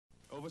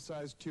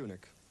Oversized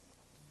tunic.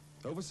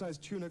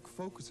 Oversized tunic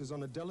focuses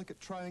on a delicate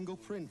triangle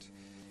print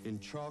in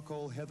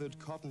charcoal heathered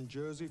cotton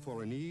jersey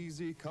for an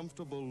easy,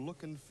 comfortable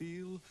look and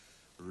feel.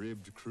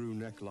 Ribbed crew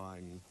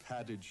neckline,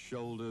 padded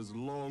shoulders,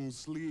 long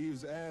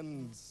sleeves,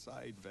 and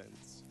side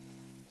vents.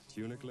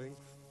 Tunic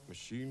length,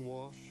 machine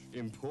wash,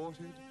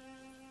 imported.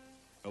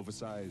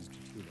 Oversized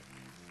tunic.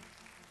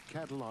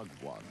 Catalog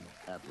 1,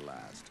 at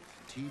last.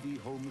 TV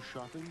home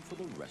shopping for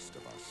the rest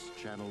of us.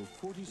 Channel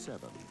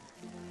 47.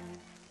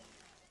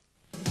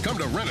 Come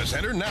to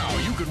Rent-A-Center now.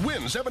 You could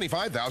win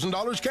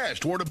 $75,000 cash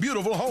toward a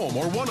beautiful home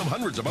or one of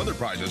hundreds of other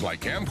prizes like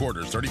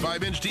camcorders,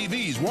 35-inch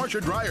TVs,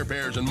 washer-dryer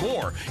pairs, and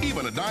more.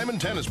 Even a diamond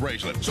tennis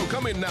bracelet. So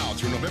come in now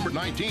through November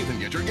 19th and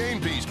get your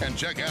game piece and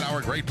check out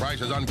our great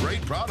prices on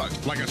great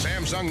products like a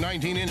Samsung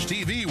 19-inch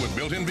TV with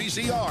built-in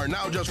VCR,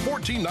 now just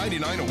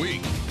 $14.99 a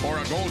week. Or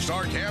a Gold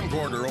Star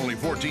camcorder, only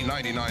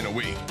 $14.99 a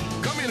week.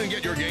 Come in and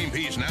get your game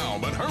piece now,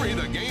 but hurry,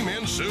 the game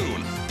ends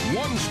soon.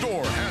 One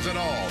store has it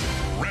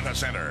all.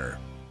 Rent-A-Center.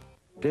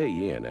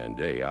 Day in and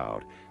day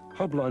out,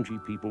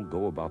 Langie people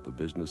go about the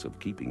business of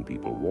keeping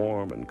people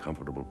warm and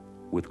comfortable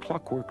with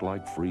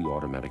clockwork-like free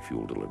automatic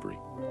fuel delivery,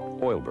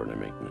 oil burner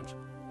maintenance,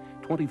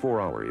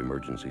 24-hour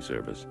emergency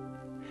service,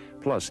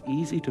 plus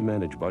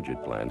easy-to-manage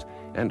budget plans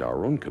and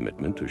our own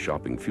commitment to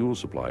shopping fuel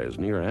suppliers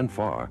near and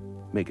far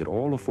make it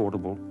all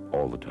affordable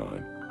all the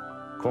time.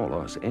 Call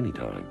us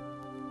anytime.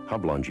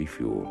 Langie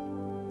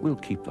Fuel. We'll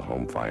keep the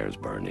home fires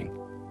burning.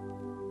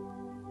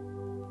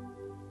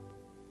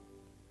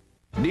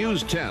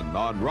 News 10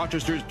 on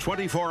Rochester's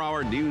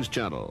 24-hour news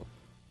channel.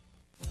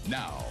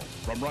 Now,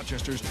 from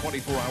Rochester's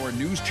 24-hour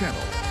news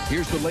channel,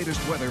 here's the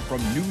latest weather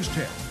from News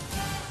 10.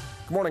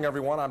 Good morning,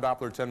 everyone. I'm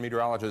Doppler 10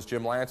 meteorologist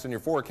Jim Lance, and your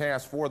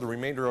forecast for the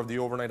remainder of the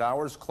overnight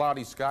hours.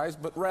 Cloudy skies,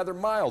 but rather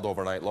mild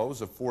overnight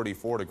lows of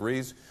 44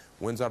 degrees.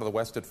 Winds out of the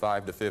west at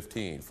 5 to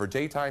 15. For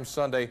daytime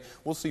Sunday,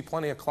 we'll see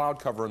plenty of cloud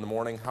cover in the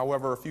morning.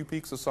 However, a few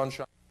peaks of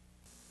sunshine.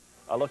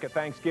 A look at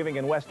Thanksgiving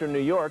in western New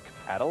York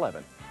at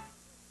 11.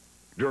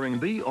 During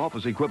the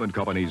Office Equipment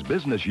Company's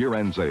business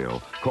year-end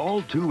sale,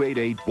 call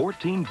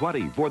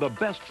 288-1420 for the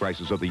best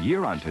prices of the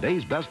year on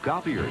today's best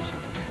copiers.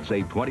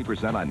 Save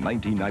 20% on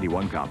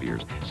 1991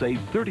 copiers. Save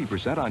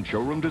 30% on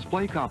showroom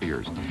display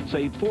copiers.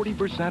 Save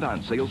 40%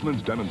 on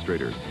salesman's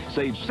demonstrators.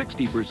 Save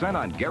 60%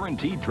 on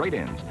guaranteed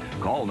trade-ins.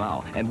 Call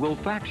now and we'll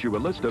fax you a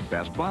list of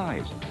best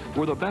buys.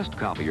 For the best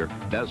copier,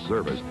 best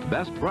service,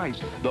 best price,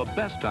 the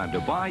best time to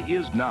buy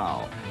is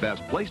now.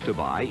 Best place to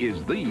buy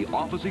is the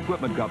Office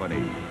Equipment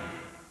Company.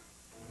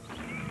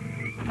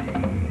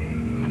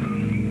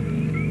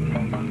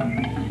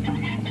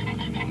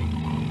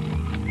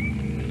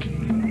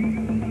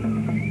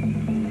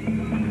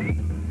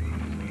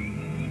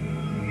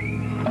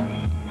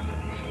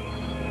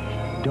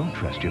 Don't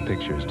trust your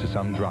pictures to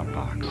some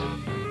Dropbox.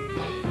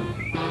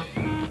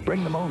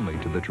 Bring them only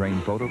to the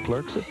trained photo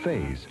clerks at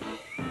Faze.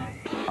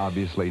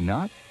 Obviously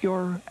not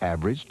your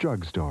average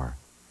drugstore.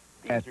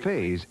 At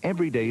Faze,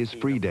 every day is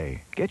free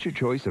day. Get your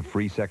choice of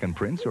free second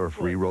prints or a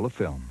free roll of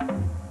film.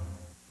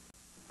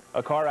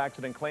 A car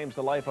accident claims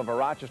the life of a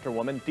Rochester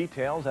woman.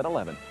 Details at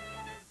 11.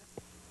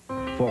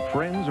 For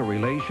friends or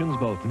relations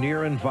both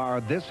near and far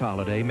this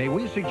holiday, may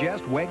we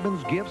suggest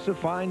Wegmans Gifts of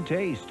Fine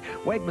Taste.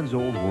 Wegmans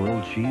Old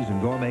World Cheese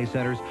and Gourmet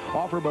Centers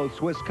offer both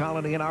Swiss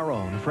Colony and our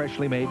own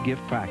freshly made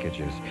gift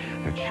packages.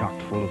 They're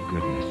chocked full of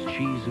goodness.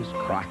 Cheeses,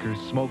 crackers,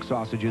 smoked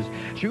sausages.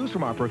 Choose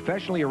from our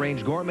professionally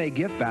arranged gourmet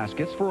gift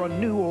baskets for a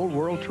new Old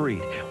World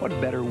treat. What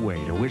better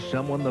way to wish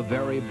someone the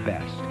very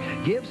best?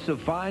 Gifts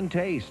of Fine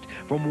Taste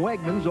from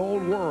Wegmans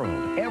Old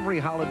World. Every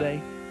holiday,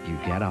 you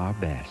get our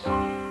best.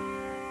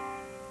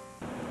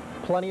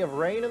 Plenty of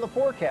rain in the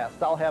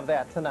forecast. I'll have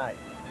that tonight.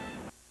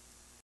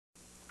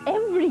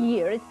 Every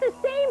year, it's the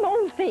same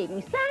old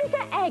thing.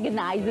 Santa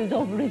agonizes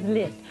over his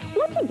list.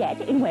 What to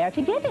get and where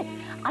to get it.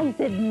 I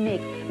said,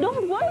 Nick,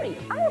 don't worry.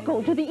 I'll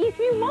go to the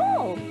Eastview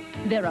Mall.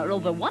 There are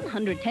over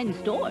 110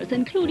 stores,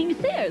 including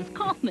Sears,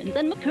 Kaufman's,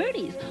 and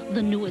McCurdy's.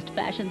 The newest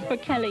fashions for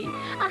Kelly.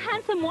 A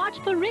handsome watch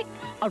for Rick.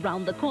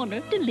 Around the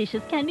corner,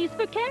 delicious candies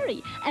for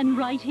Carrie. And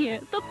right here,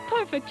 the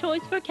perfect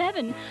choice for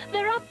Kevin.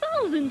 There are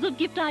thousands of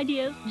gift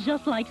ideas.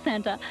 Just like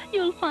Santa,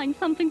 you'll find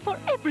something for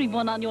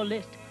everyone on your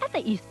list at the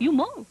Eastview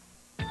Mall.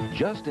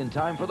 Just in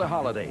time for the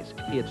holidays,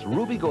 it's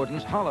Ruby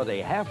Gordon's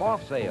Holiday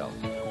Half-Off Sale,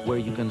 where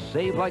you can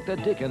save like the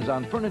dickens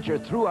on furniture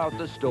throughout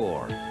the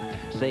store.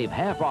 Save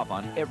half off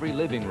on every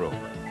living room,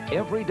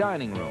 every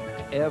dining room,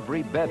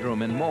 every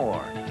bedroom, and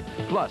more.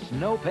 Plus,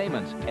 no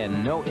payments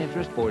and no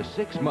interest for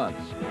 6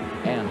 months.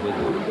 And with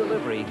free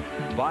delivery,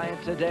 buy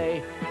it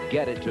today,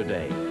 get it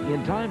today.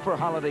 In time for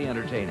holiday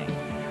entertaining.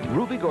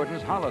 Ruby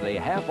Gordon's Holiday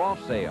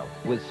Half-Off Sale,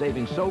 with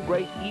savings so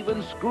great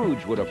even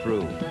Scrooge would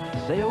approve.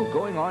 Sale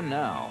going on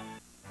now.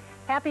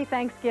 Happy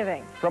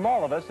Thanksgiving. From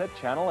all of us at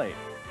Channel 8.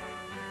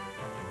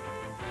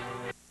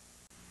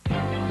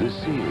 The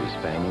Sears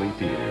Family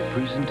Theatre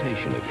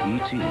presentation of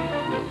E.T.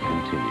 will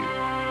continue.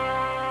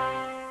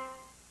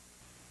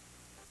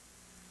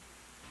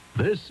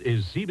 This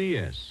is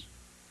CBS.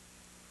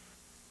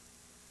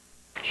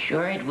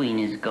 Sure,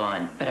 Edwina's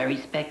gone, but I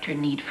respect her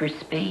need for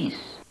space.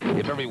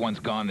 If everyone's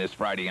gone this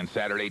Friday and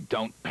Saturday,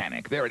 don't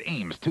panic. They're at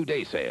Ames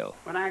 2-day sale.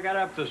 When I got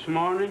up this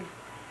morning,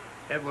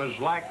 it was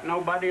like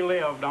nobody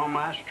lived on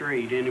my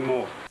street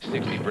anymore.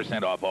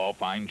 60% off all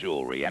fine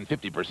jewelry and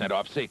 50%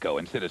 off Seiko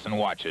and Citizen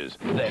watches.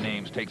 Then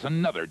Ames takes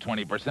another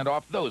 20%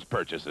 off those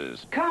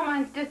purchases.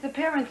 Carmine's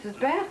disappearance is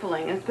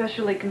baffling,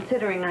 especially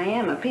considering I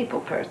am a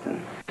people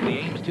person. The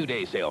Ames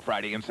 2-day sale,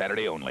 Friday and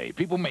Saturday only.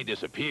 People may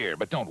disappear,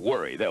 but don't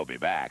worry, they'll be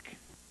back.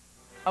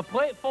 A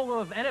plate full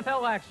of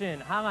NFL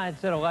action.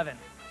 Highlights at 11.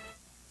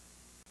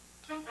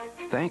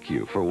 Thank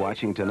you for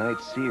watching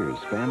tonight's Sears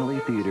Family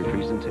Theatre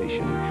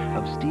presentation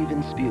of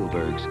Steven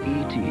Spielberg's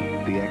E.T.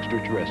 the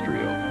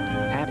Extraterrestrial.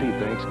 Happy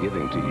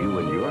Thanksgiving to you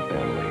and your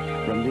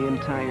family from the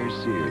entire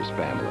Sears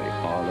family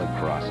all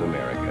across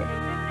America.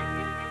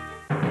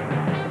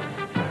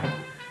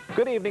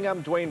 Good evening,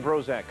 I'm Duane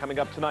Brozek. Coming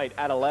up tonight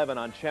at 11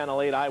 on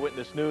Channel 8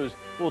 Eyewitness News,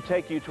 we'll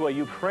take you to a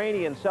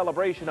Ukrainian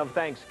celebration of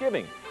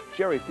Thanksgiving.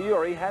 Jerry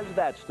Fiore has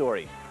that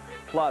story.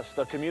 Plus,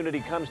 the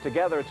community comes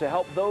together to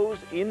help those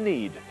in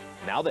need.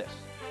 Now this.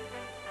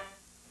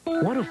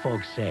 What do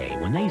folks say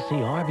when they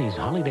see Arby's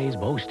Holidays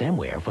Bow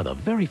Stemware for the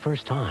very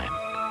first time?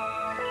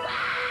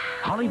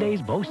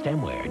 Holidays Bow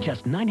Stemware,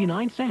 just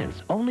 99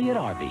 cents, only at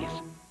Arby's.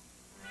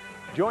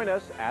 Join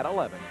us at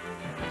 11.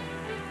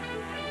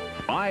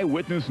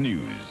 Eyewitness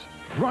News,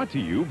 brought to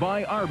you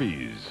by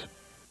Arby's.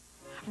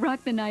 Rock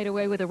the night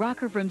away with a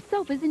rocker from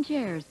Sofas and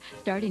Chairs,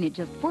 starting at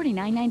just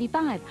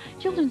 $49.95.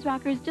 Children's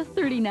rockers just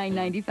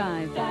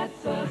 $39.95.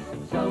 That's us,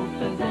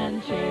 Sofas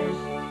and Chairs.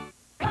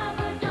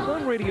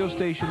 Some radio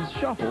stations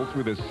shuffle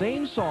through the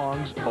same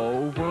songs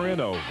over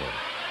and over.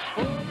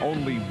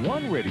 Only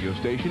one radio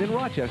station in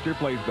Rochester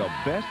plays the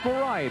best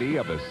variety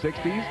of the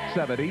 60s,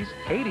 70s,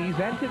 80s,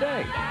 and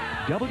today.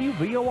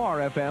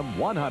 WVOR FM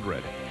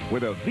 100,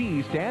 where the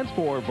V stands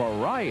for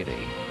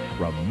variety.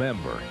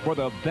 Remember, for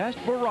the best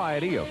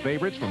variety of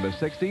favorites from the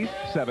 60s,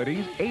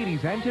 70s,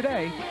 80s, and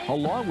today,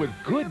 along with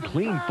good,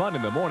 clean fun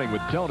in the morning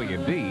with Tony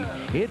and Dee,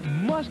 it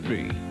must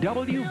be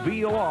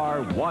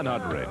WVOR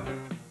 100.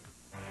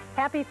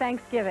 Happy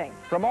Thanksgiving.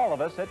 From all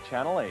of us at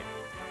Channel 8.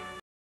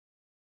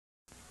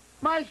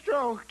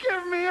 Maestro,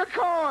 give me a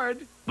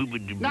chord.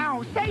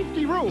 Now,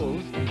 safety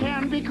rules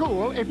can be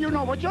cool if you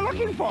know what you're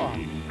looking for.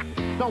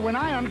 So when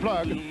I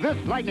unplug, this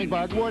lightning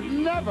bug would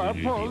never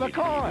pull the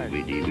cord.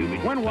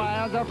 When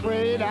wires are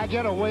frayed, I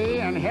get away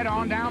and head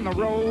on down the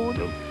road.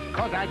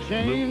 Cause I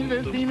changed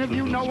this theme, if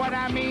you know what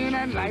I mean,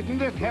 and lighten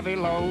this heavy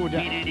load.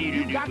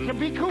 You got to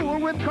be cool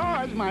with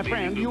cars, my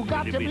friend. You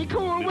got to be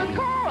cool with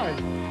cars.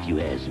 If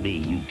you ask me,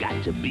 you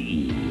got to be.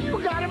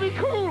 You got to be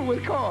cool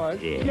with cars.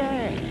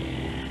 Yeah.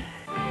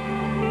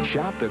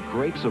 Shop the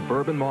great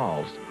suburban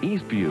malls,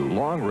 Eastview,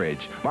 Long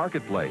Ridge,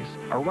 Marketplace,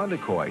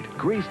 Irondequoit,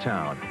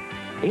 Greasetown.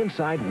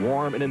 Inside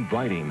warm and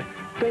inviting.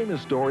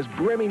 Famous stores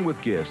brimming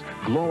with gifts,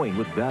 glowing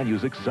with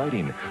values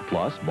exciting.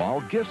 Plus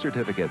mall gift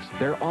certificates,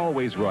 they're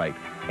always right.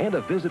 And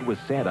a visit with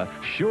Santa,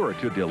 sure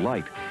to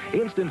delight.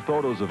 Instant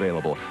photos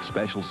available,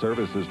 special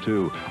services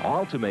too,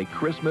 all to make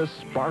Christmas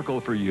sparkle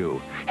for you.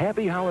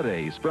 Happy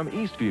holidays from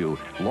Eastview,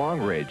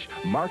 Long Ridge,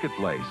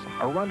 Marketplace,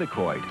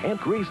 Irondequoit, and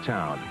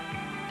Greasetown.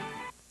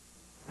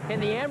 Can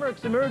the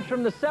Amerks emerge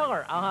from the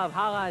cellar? I'll have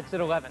highlights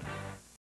at 11.